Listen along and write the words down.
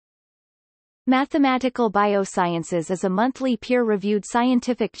Mathematical Biosciences is a monthly peer-reviewed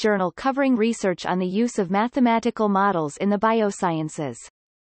scientific journal covering research on the use of mathematical models in the biosciences.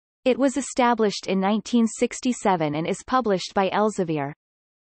 It was established in 1967 and is published by Elsevier.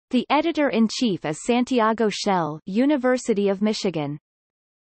 The editor-in-chief is Santiago Schell, University of Michigan.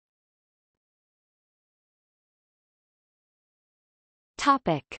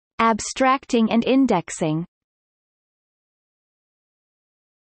 Topic: Abstracting and indexing.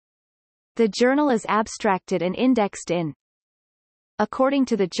 The journal is abstracted and indexed in. According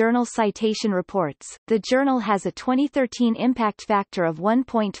to the Journal Citation Reports, the journal has a 2013 impact factor of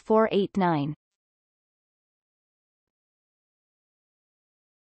 1.489.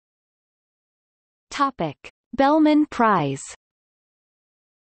 Topic: Bellman Prize.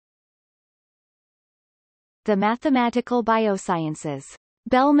 The Mathematical Biosciences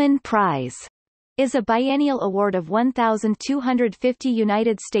Bellman Prize is a biennial award of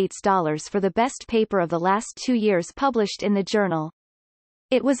 $1,250 for the best paper of the last 2 years published in the journal.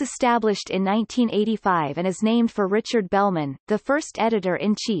 It was established in 1985 and is named for Richard Bellman, the first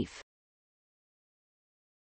editor-in-chief.